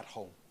communion at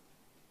home.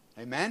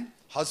 Amen?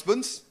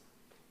 Husbands,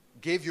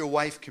 give your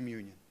wife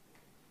communion.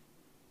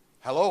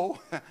 Hello?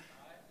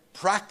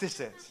 Practice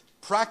it.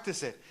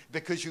 Practice it.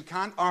 Because you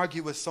can't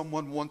argue with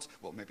someone once.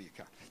 Well, maybe you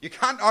can. You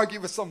can't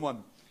argue with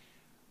someone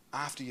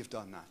after you've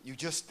done that.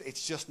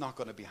 It's just not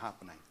going to be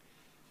happening.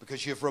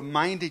 Because you've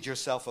reminded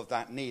yourself of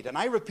that need. And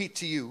I repeat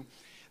to you,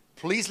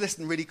 please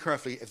listen really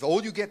carefully. If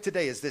all you get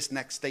today is this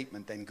next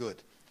statement, then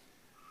good.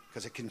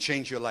 Because it can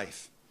change your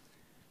life.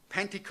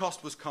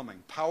 Pentecost was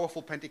coming.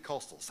 Powerful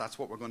Pentecostals. That's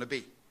what we're going to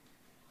be.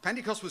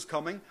 Pentecost was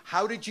coming.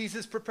 How did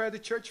Jesus prepare the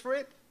church for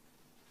it?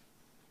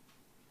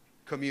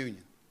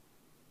 Communion.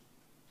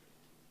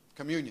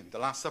 Communion, the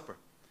Last Supper.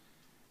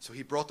 So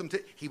he brought them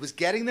to, he was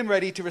getting them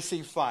ready to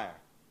receive fire.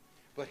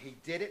 But he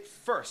did it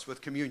first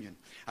with communion.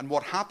 And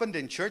what happened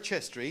in church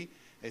history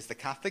is the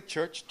Catholic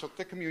Church took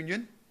the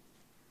communion,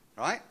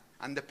 right?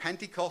 And the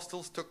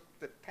Pentecostals took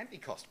the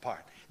Pentecost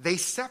part. They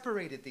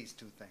separated these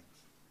two things.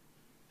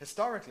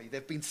 Historically,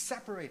 they've been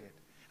separated.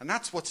 And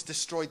that's what's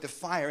destroyed the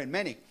fire in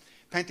many.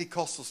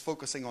 Pentecostals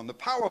focusing on the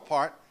power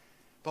part,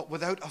 but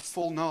without a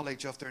full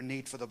knowledge of their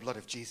need for the blood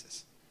of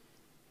Jesus.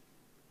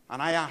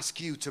 And I ask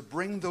you to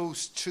bring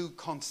those two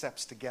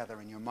concepts together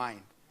in your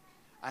mind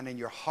and in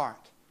your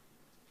heart.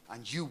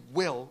 And you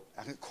will,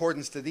 in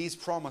accordance to these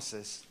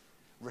promises,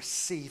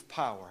 receive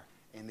power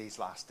in these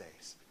last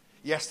days.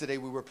 Yesterday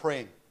we were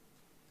praying.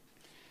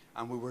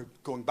 And we were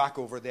going back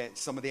over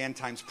some of the end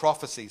times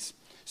prophecies.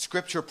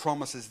 Scripture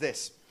promises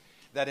this,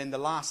 that in the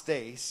last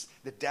days,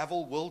 the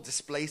devil will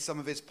display some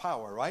of his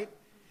power, right?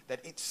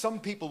 That some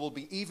people will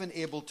be even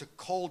able to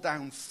call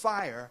down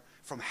fire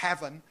from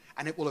heaven,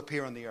 and it will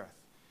appear on the earth.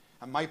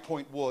 And my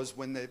point was,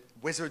 when the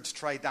wizards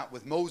tried that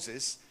with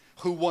Moses,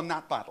 who won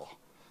that battle?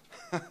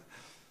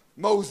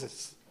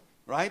 Moses,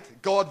 right?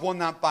 God won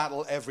that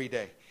battle every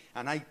day.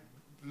 And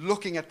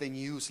looking at the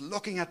news,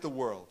 looking at the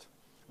world,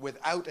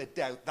 without a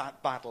doubt,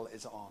 that battle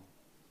is on.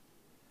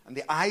 And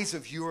the eyes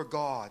of your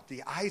God,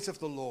 the eyes of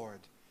the Lord,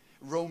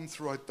 roam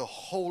throughout the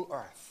whole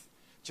earth,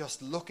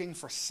 just looking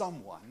for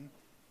someone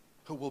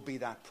who will be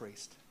that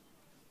priest.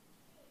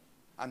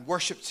 And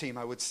worship team,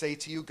 I would say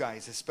to you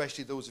guys,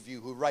 especially those of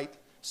you who write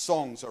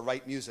songs or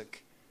write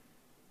music,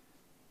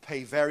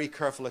 pay very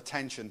careful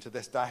attention to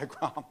this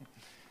diagram,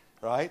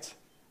 right?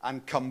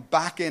 And come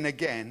back in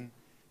again.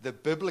 The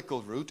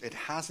biblical route, it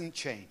hasn't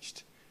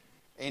changed.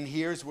 In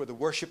here's where the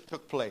worship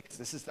took place.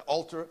 This is the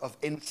altar of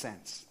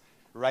incense,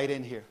 right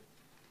in here,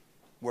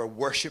 where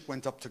worship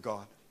went up to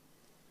God.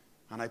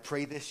 And I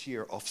pray this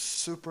year of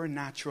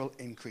supernatural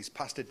increase.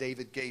 Pastor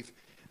David gave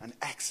an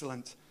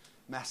excellent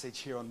message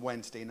here on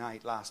Wednesday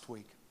night last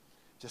week,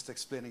 just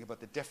explaining about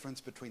the difference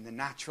between the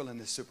natural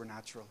and the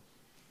supernatural.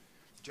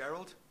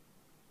 Gerald,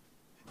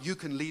 you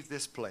can leave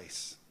this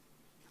place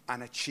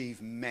and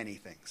achieve many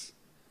things.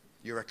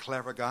 You're a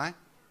clever guy,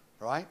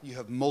 right? You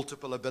have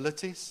multiple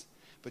abilities.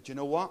 But you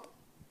know what?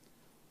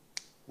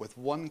 With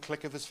one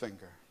click of his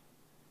finger,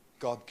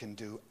 God can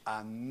do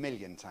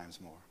 1,000,000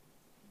 times more.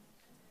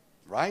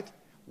 Right?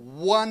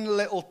 One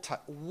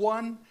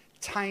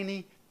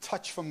tiny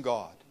touch from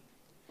God.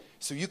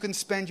 So you can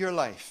spend your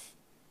life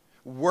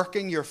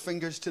working your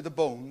fingers to the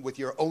bone with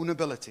your own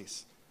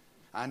abilities.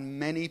 And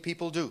many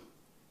people do.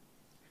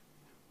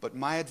 But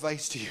my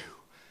advice to you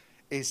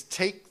is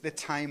take the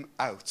time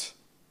out.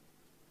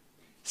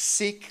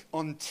 Seek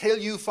until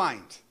you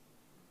find.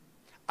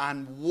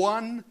 And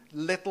one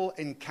little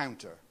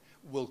encounter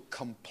will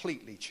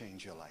completely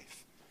change your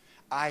life.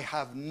 I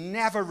have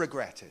never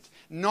regretted,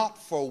 not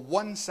for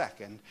 1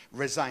 second,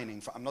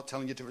 resigning. I'm not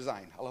telling you to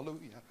resign.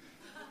 Hallelujah.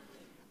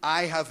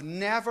 I have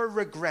never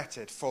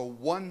regretted for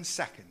 1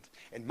 second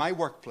in my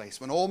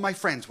workplace when all my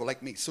friends were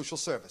like me, social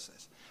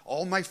services.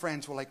 All my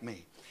friends were like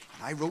me.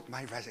 And I wrote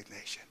my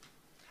resignation.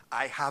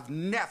 I have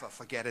never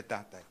forgetted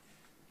that day.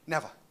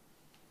 Never.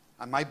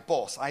 And my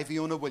boss,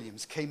 Iviona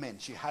Williams, came in.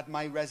 She had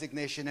my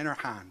resignation in her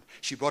hand.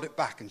 She brought it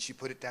back and she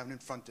put it down in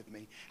front of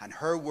me. And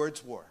her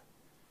words were,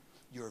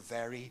 "You're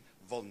very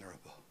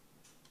vulnerable.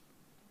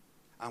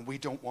 And we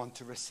don't want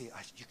to receive."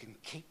 You can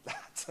keep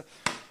that.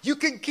 You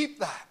can keep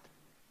that.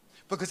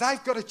 Because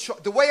I've got a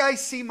choice. The way I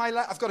see my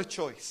life, I've got a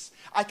choice.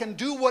 I can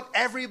do what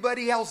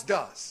everybody else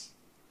does.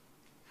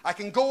 I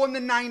can go on the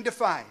 9 to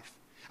 5.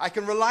 I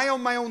can rely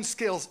on my own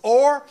skills.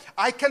 Or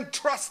I can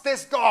trust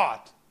this God.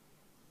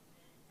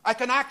 I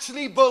can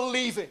actually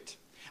believe it.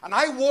 And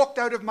I walked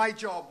out of my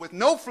job with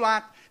no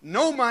flat,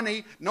 no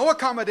money, no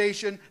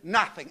accommodation,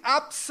 nothing.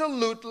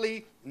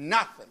 Absolutely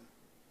nothing.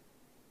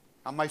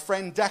 And my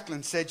friend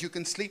Declan said, "You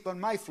can sleep on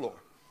my floor."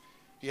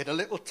 He had a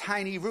little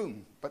tiny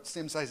room, but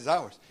same size as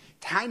ours.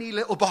 Tiny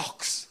little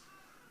box.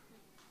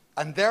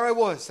 And there I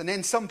was. And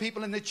then some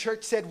people in the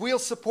church said, "We'll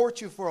support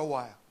you for a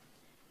while."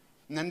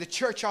 And then the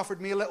church offered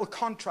me a little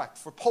contract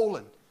for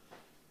Poland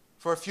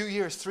for a few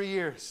years, 3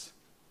 years.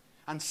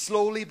 And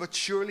slowly but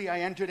surely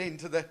I entered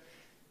into the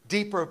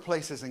deeper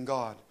places in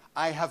God.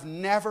 I have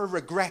never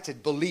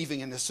regretted believing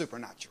in the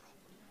supernatural.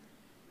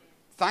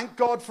 Thank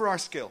God for our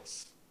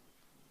skills.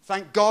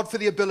 Thank God for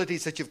the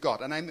abilities that you've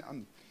got.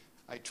 And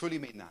I truly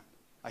mean that.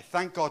 I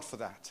thank God for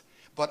that.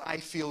 But I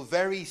feel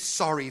very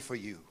sorry for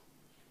you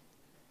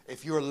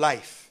if your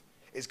life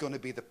is going to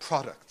be the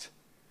product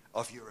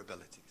of your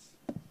abilities.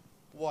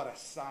 What a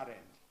sad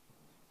end.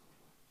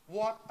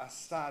 What a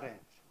sad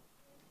end.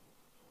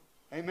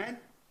 Amen?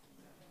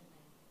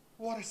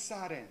 What a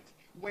sad end.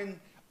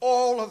 When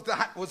all of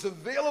that was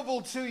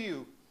available to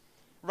you.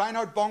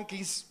 Reinhard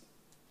Bonnke's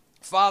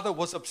father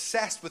was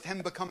obsessed with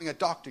him becoming a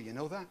doctor. You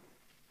know that?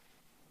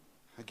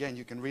 Again,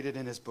 you can read it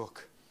in his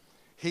book.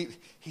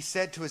 He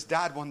said to his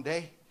dad one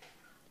day,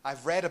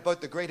 I've read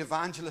about the great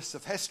evangelists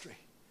of history,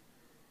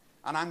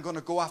 and I'm going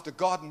to go after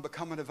God and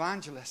become an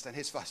evangelist. And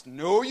his father,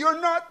 no, you're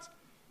not.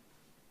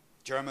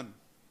 German,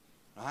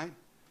 right?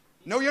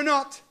 No, you're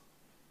not.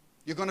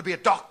 You're going to be a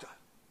doctor.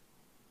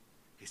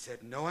 He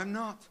said, no, I'm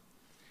not.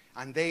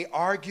 And they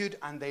argued,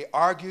 and they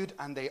argued,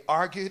 and they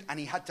argued, and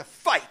he had to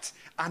fight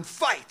and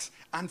fight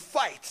and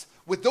fight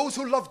with those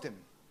who loved him.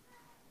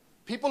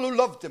 People who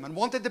loved him and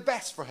wanted the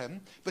best for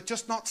him, but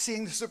just not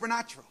seeing the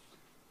supernatural.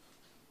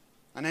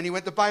 And then he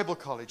went to Bible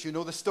college. You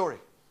know the story.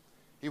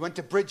 He went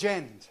to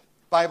Bridgend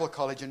Bible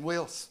College in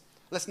Wales.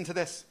 Listen to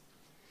this.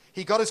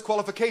 He got his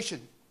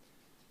qualification.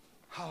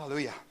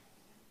 Hallelujah.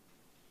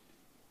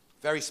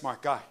 Very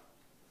smart guy.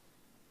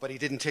 But he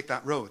didn't take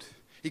that road.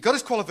 He got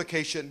his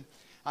qualification,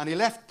 and he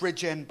left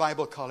Bridgend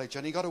Bible College,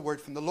 and he got a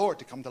word from the Lord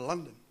to come to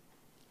London.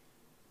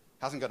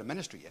 Hasn't got a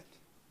ministry yet.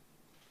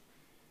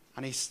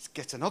 And he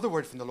gets another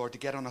word from the Lord to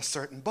get on a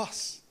certain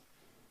bus.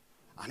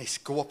 And he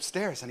goes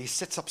upstairs, and he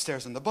sits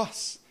upstairs on the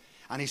bus.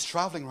 And he's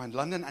traveling around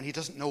London, and he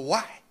doesn't know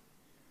why.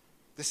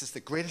 This is the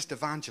greatest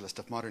evangelist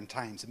of modern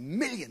times.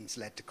 Millions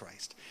led to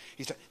Christ.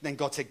 Then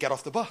God said, get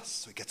off the bus.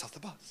 So he gets off the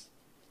bus.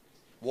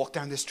 Walk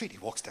down the street. He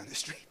walks down the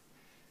street.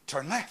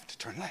 Turn left,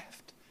 turn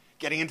left.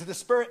 Getting into the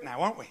Spirit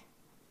now, aren't we?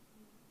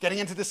 Getting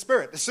into the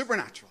Spirit, the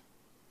supernatural.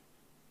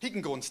 He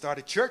can go and start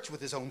a church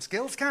with his own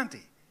skills, can't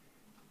he?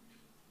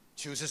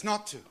 Chooses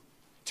not to.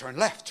 Turn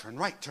left, turn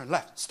right, turn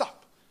left.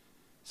 Stop.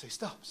 So he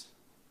stops.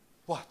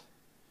 What?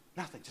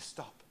 Nothing, just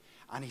stop.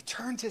 And he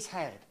turns his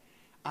head,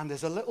 and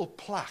there's a little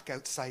plaque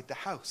outside the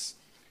house.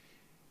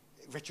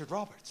 Richard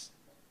Roberts.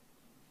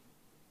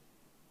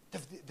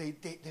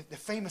 The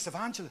famous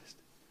evangelist.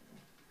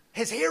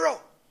 His hero.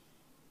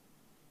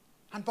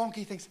 And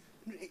Bonnke thinks,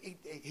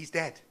 he's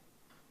dead.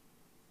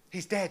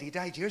 He's dead. He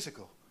died years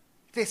ago.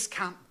 This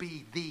can't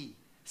be the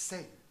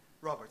same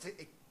Roberts.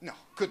 No,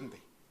 couldn't be.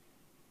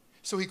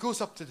 So he goes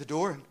up to the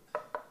door,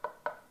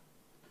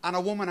 and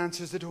a woman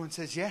answers the door and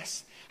says,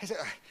 yes. I said,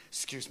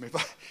 excuse me,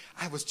 but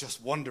I was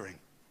just wondering,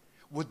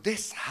 would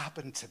this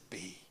happen to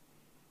be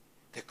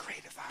the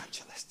great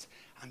evangelist?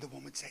 And the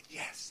woman said,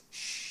 yes.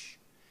 Shh,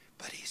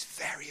 but he's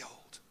very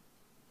old.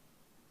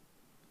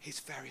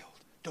 He's very old.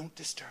 Don't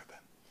disturb him.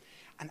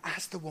 And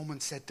as the woman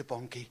said to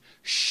Bonnke,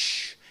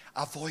 shh,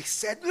 a voice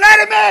said,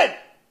 let him in!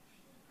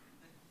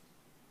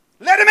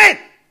 Let him in!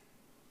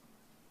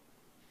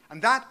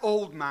 And that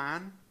old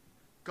man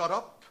got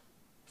up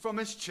from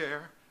his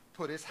chair,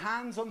 put his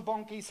hands on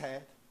Bonnke's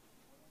head,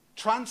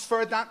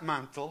 transferred that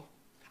mantle,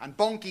 and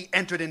Bonnke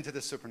entered into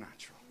the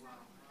supernatural.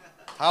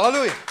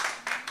 Hallelujah.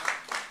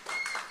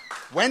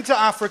 Went to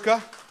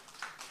Africa.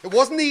 It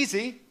wasn't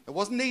easy. It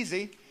wasn't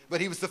easy.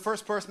 But he was the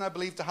first person, I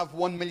believe, to have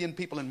 1 million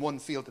people in one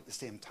field at the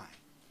same time,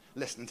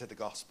 listening to the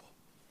gospel.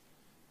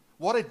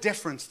 What a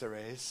difference there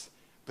is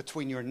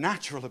between your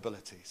natural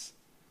abilities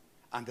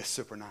and the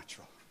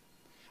supernatural.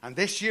 And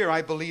this year,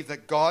 I believe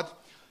that God,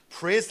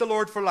 praise the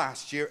Lord for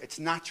last year, it's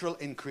natural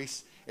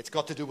increase. It's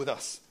got to do with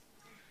us.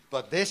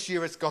 But this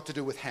year, it's got to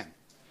do with Him.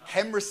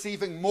 Him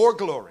receiving more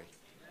glory.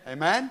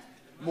 Amen?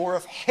 More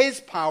of His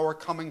power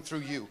coming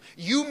through you.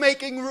 You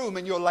making room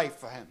in your life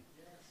for Him.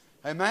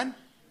 Amen?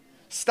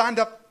 Stand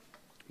up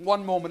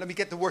one moment. Let me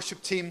get the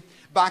worship team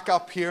back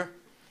up here.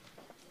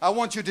 I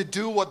want you to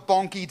do what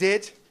Bonnke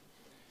did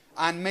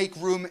and make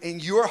room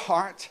in your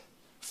heart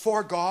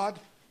for God.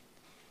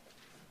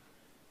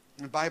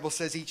 The Bible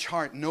says each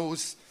heart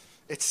knows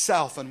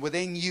itself, and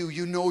within you,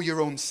 you know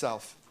your own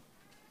self.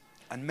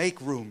 And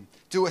make room.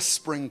 Do a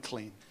spring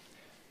clean.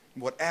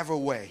 Whatever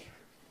way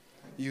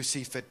you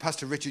see fit.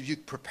 Pastor Richard, you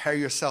prepare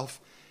yourself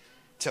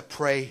to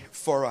pray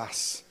for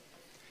us.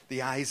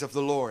 The eyes of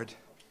the Lord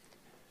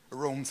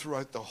roam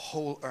throughout the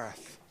whole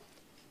earth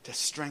to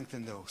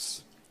strengthen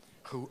those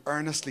who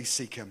earnestly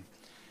seek Him.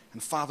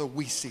 And Father,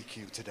 we seek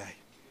You today.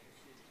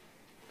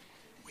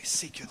 We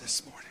seek You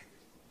this morning.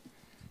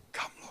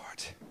 Come,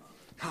 Lord.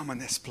 Come in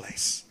this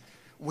place.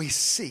 We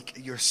seek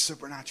Your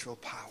supernatural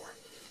power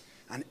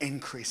and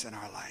increase in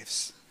our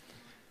lives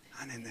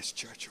and in this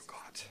church, oh God.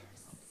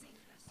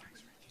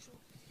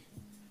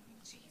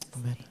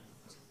 Amen.